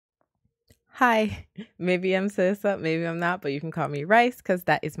Hi, maybe I'm Sarisa, maybe I'm not, but you can call me Rice because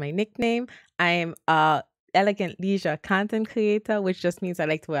that is my nickname. I am a elegant leisure content creator, which just means I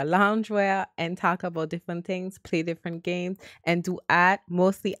like to wear loungewear and talk about different things, play different games, and do art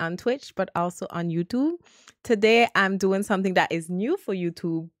mostly on Twitch, but also on YouTube. Today, I'm doing something that is new for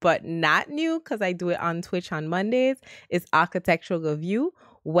YouTube, but not new because I do it on Twitch on Mondays. It's architectural review,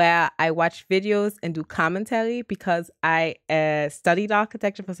 where I watch videos and do commentary because I studied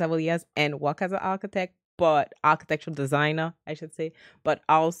architecture for several years and work as an architect, but architectural designer, I should say, but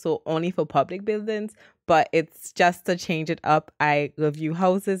also only for public buildings. But it's just to change it up. I review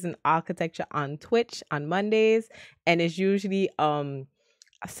houses and architecture on Twitch on Mondays, and it's usually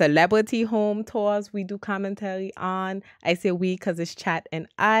celebrity home tours we do commentary on. I say we because it's chat and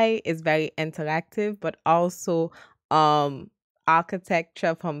I is very interactive, but also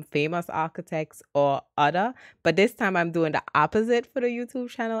architecture from famous architects or other. But this time I'm doing the opposite for the YouTube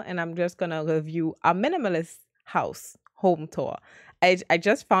channel, and I'm just gonna review a minimalist house home tour. I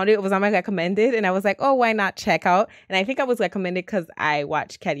just found it was on my recommended, and I was like, oh, why not check out? And I think I was recommended because I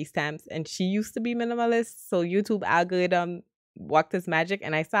watched Kelly Stamps, and she used to be minimalist, so YouTube algorithm worked its magic,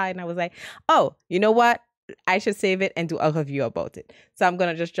 and I saw it and I was like, oh, you know what, I should save it and do a review about it. So I'm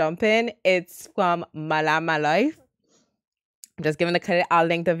gonna just jump in. It's from Malama Life. I'm just giving the credit. I'll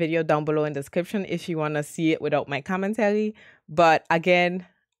link the video down below in the description if you want to see it without my commentary. But again,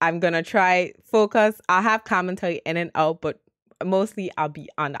 I'm gonna try focus. I'll have commentary in and out, but mostly I'll be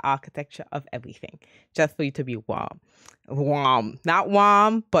on the architecture of everything, just for you to be warm, not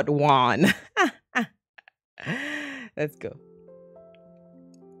warm, but warm. Let's go.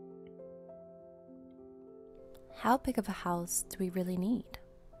 How big of a house do we really need?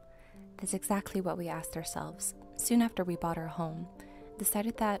 That's exactly what we asked ourselves soon after we bought our home,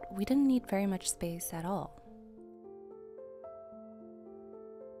 decided that we didn't need very much space at all.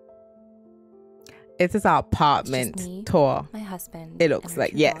 It is our apartment tour. My husband. It looks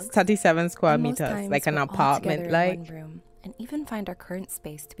like, yes, 37 square meters, like an apartment, like. In one room, and even find our current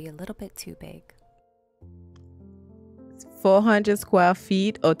space to be a little bit too big. 400 square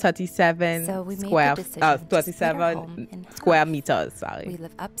feet or 37 so we square, made the decision 37 square meters. Sorry. We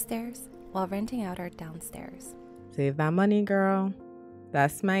live upstairs while renting out our downstairs. Save that money, girl.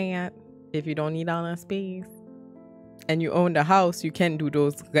 That's smart. If you don't need all that space and you own the house, you can do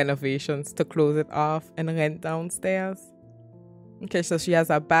those renovations to close it off and rent downstairs. Okay, so she has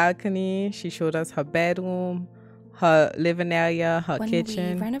a balcony. She showed us her bedroom, her living area, her kitchen.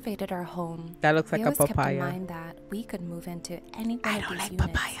 When we renovated our home, that looks like a papaya. Kept in mind that we could move into any one of these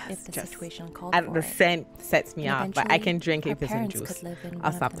units if the situation called for it. The scent sets me off, but I can drink if it's in juice.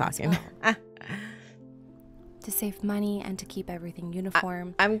 I'll stop talking. Well. To save money and to keep everything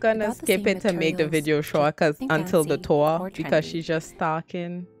uniform. I'm gonna skip it to make the video short until the tour because she's just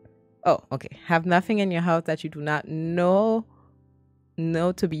talking. Oh, okay. Have nothing in your house that you do not know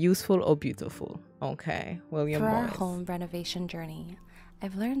to be useful or beautiful. Okay, William Through Morris. our home renovation journey,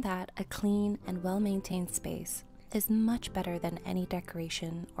 I've learned that a clean and well-maintained space is much better than any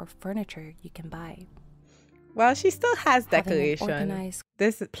decoration or furniture you can buy. Well, she still has decoration.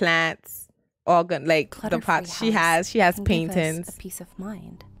 This is plants. Like the pots she has paintings, a peace of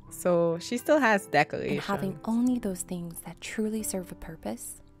mind. So she still has decoration. And having only those things that truly serve a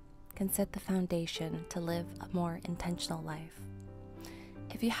purpose can set the foundation to live a more intentional life.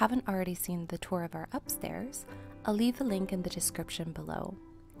 If you haven't already seen the tour of our upstairs, I'll leave the link in the description below.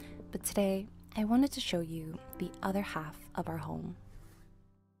 But today I wanted to show you the other half of our home.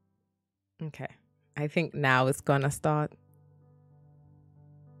 Okay, I think now it's gonna start.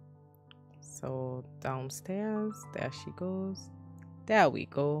 So downstairs, there she goes. There we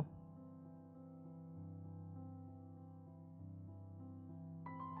go.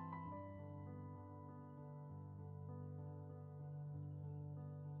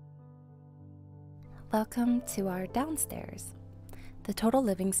 Welcome to our downstairs. The total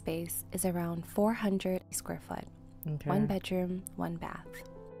living space is around 400 square foot. Okay. 1 bedroom, 1 bath.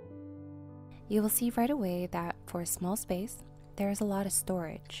 You will see right away that for a small space, there is a lot of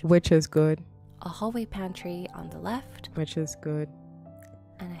storage. Which is good. A hallway pantry on the left. Which is good.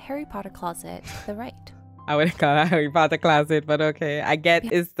 And a Harry Potter closet to the right. I wouldn't call it a Harry Potter closet, but okay. I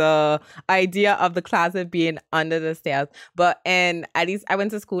get it's the idea of the closet being under the stairs. But at least I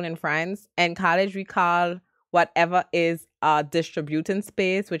went to school in France. In college, we call whatever is distributing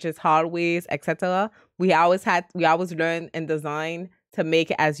space, which is hallways, etc. We always learn in design to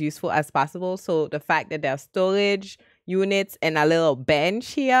make it as useful as possible. So the fact that there's storage units and a little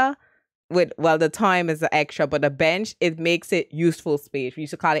bench here the time is the extra, but the bench, it makes it useful space. We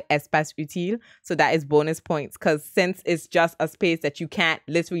used to call it Espace Utile. So that is bonus points because since it's just a space that you can't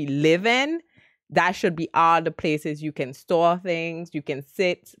literally live in, that should be all the places you can store things, you can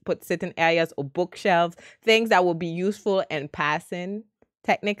put sitting areas or bookshelves, things that will be useful and passing.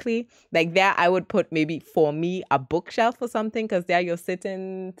 Technically, like there, I would put maybe for me a bookshelf or something, because there you're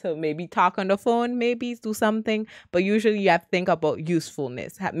sitting to maybe talk on the phone, maybe do something. But usually you have to think about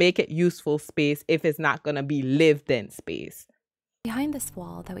usefulness, make it useful space if it's not going to be lived in space. Behind this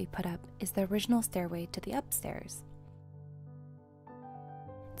wall that we put up is the original stairway to the upstairs.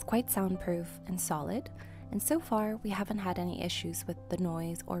 It's quite soundproof and solid, and so far we haven't had any issues with the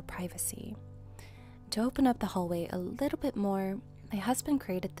noise or privacy. To open up the hallway a little bit more, my husband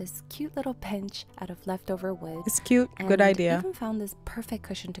created this cute little bench out of leftover wood. It's cute. Good idea. Even found this perfect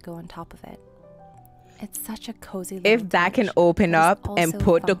cushion to go on top of it. It's such a cozy little If that can open up and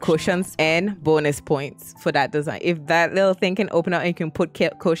put the cushions in, bonus points for that design. If that little thing can open up and you can put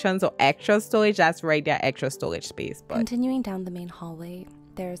cushions or extra storage, that's right there, extra storage space. But continuing down the main hallway,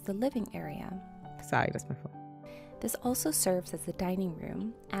 there's the living area. Sorry, that's my phone. This also serves as the dining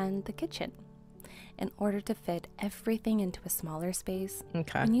room and the kitchen. In order to fit everything into a smaller space,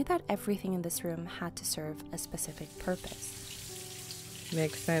 I knew that everything in this room had to serve a specific purpose.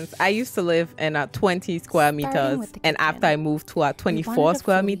 Makes sense. I used to live in 20 square meters, and after I moved to 24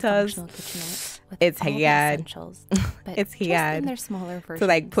 square meters, it's hard. It's hard to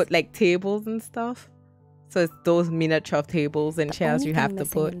like put like tables and stuff. So it's those miniature tables and chairs you have to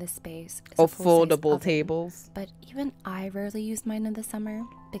put, in this space or foldable tables. But even I rarely use mine in the summer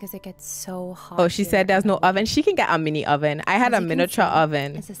because it gets so hot. Oh, she said there's no oven. She can get a mini oven. I had a miniature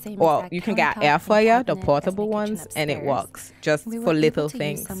oven. Well, you can get air fryer, the portable ones, and it works just for little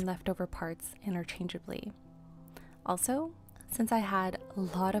things. Use some leftover parts interchangeably. Also, since I had a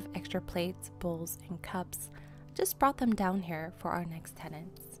lot of extra plates, bowls, and cups, I just brought them down here for our next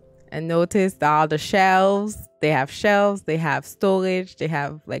tenants. And notice that all the shelves, they have storage, they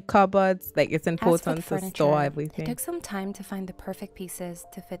have like cupboards. Like it's important to store everything. It took some time to find the perfect pieces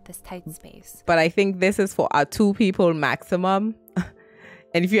to fit this tight space. But I think this is for our 2 people maximum.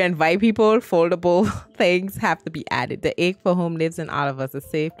 And if you invite people, foldable things have to be added. The ache for home lives in all of us, a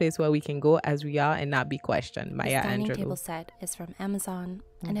safe place where we can go as we are and not be questioned. Maya Angelou. This dining table set is from Amazon,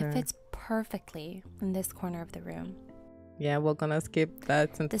 and it fits perfectly in this corner of the room. Yeah, we're gonna skip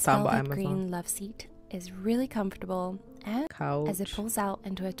that since this velvet green love seat is really comfortable, and as it pulls out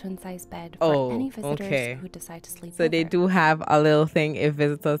into a twin-size bed for any visitors who decide to sleep over. They do have a little thing if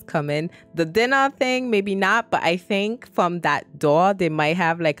visitors come in. The dinner thing, maybe not, but I think from that door they might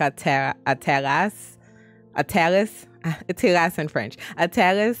have like a terrace in French, a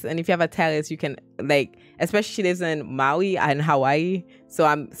terrace. And if you have a terrace, you can like, especially she lives in Maui and Hawaii,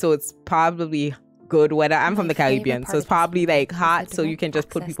 so it's probably good weather. I'm from the Caribbean, so it's probably like hot, so you can just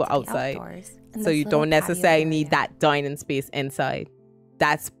put people outside, so you don't necessarily need that dining space inside.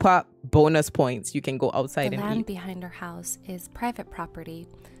 That's bonus points. You can go outside and eat. The land behind our house is private property,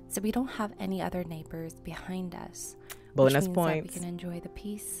 so we don't have any other neighbors behind us. Bonus points. That we can enjoy the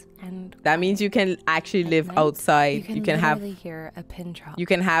peace and that means you can actually live outside. You can have hear a pin drop. You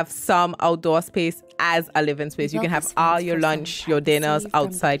can have some outdoor space as a living space. You can have all your lunch, your dinners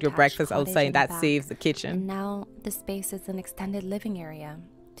outside, your breakfast outside, and that saves the kitchen. And now the space is an extended living area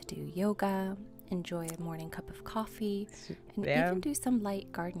to do yoga, enjoy a morning cup of coffee, and even do some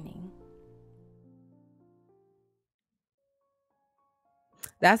light gardening.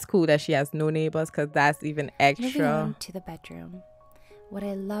 That's cool that she has no neighbors, because that's even extra. Moving on to the bedroom. What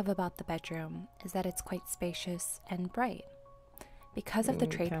I love about the bedroom is that it's quite spacious and bright. Because of the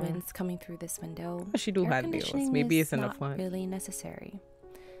trade winds coming through this window, she do have bills. Maybe it's enough not really necessary.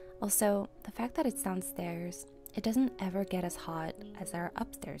 Also, the fact that it's downstairs, it doesn't ever get as hot as our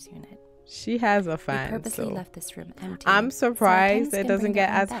upstairs unit. She has a fan. We purposely left this room empty. I'm surprised it doesn't get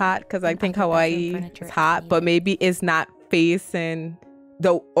as hot, because I think Hawaii is hot, but maybe it's not facing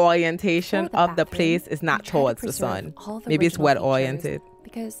the orientation of the place is not towards the sun. Maybe it's wet oriented.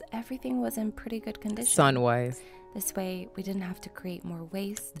 Because everything was in pretty good condition. Sun-wise. This way, we didn't have to create more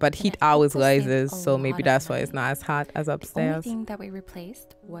waste. But heat always rises, so maybe that's why it's not as hot as upstairs. The only thing that we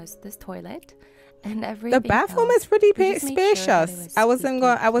replaced was this toilet, and everything. The bathroom is pretty spacious. I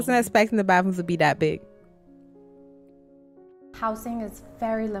wasn't expecting the bathroom to be that big. Housing is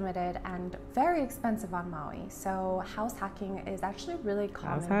very limited and very expensive on Maui, so house hacking is actually really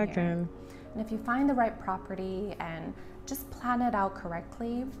common here. And if you find the right property and just plan it out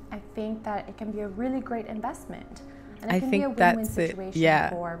correctly, I think that it can be a really great investment. And it can be a win-win situation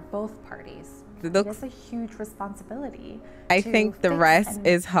for both parties. It's a huge responsibility. I think the rest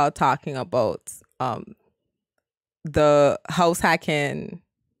is her talking about the house hacking.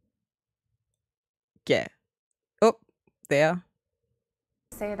 Yeah. Oh, there.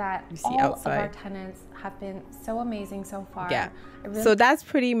 say that You see all outside. of our tenants have been so amazing so far. Yeah. Really So that's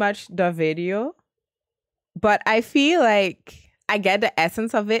pretty much the video. But I feel like I get the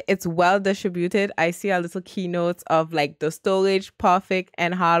essence of it. It's well distributed. I see a little keynotes of like the storage, perfect,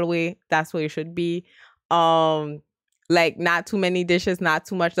 and hallway. That's where it should be. Like not too many dishes, not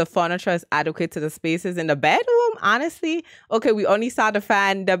too much. The furniture is adequate to the spaces in the bedroom. Honestly, okay, we only saw the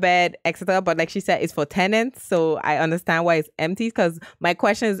fan, the bed, etc. But like she said, it's for tenants, so I understand why it's empty. Because my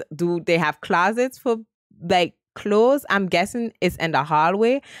question is, do they have closets for like clothes? I'm guessing it's in the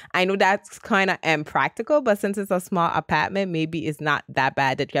hallway. I know that's kind of impractical, but since it's a small apartment, maybe it's not that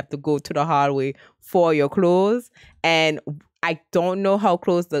bad that you have to go to the hallway for your clothes. And I don't know how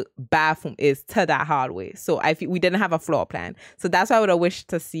close the bathroom is to that hallway. So we didn't have a floor plan. So that's why I would have wished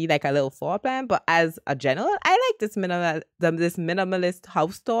to see like a little floor plan. But as a general, I like this minimalist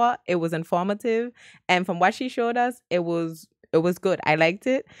house tour. It was informative. And from what she showed us, it was good. I liked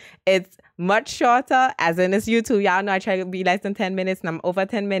it. It's much shorter, as in it's YouTube. Y'all know I try to be less than 10 minutes and I'm over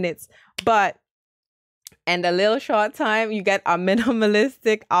 10 minutes. But in a little short time, you get a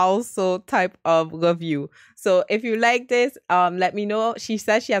minimalistic also type of review. So if you like this, let me know. She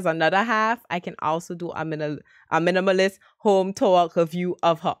says she has another half. I can also do a minimalist home tour review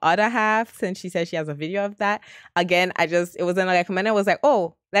of her other half, since she says she has a video of that. Again, it wasn't recommended. I was like,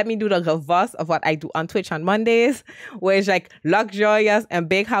 oh, let me do the reverse of what I do on Twitch on Mondays, where it's like luxurious and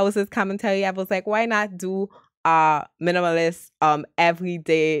big houses commentary. I was like, why not do minimalist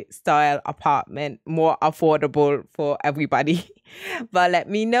everyday style apartment, more affordable for everybody? But let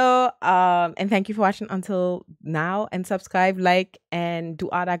me know, and thank you for watching until now, and subscribe, like, and do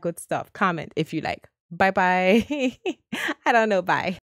all that good stuff. Comment if you like. Bye bye. I don't know, bye.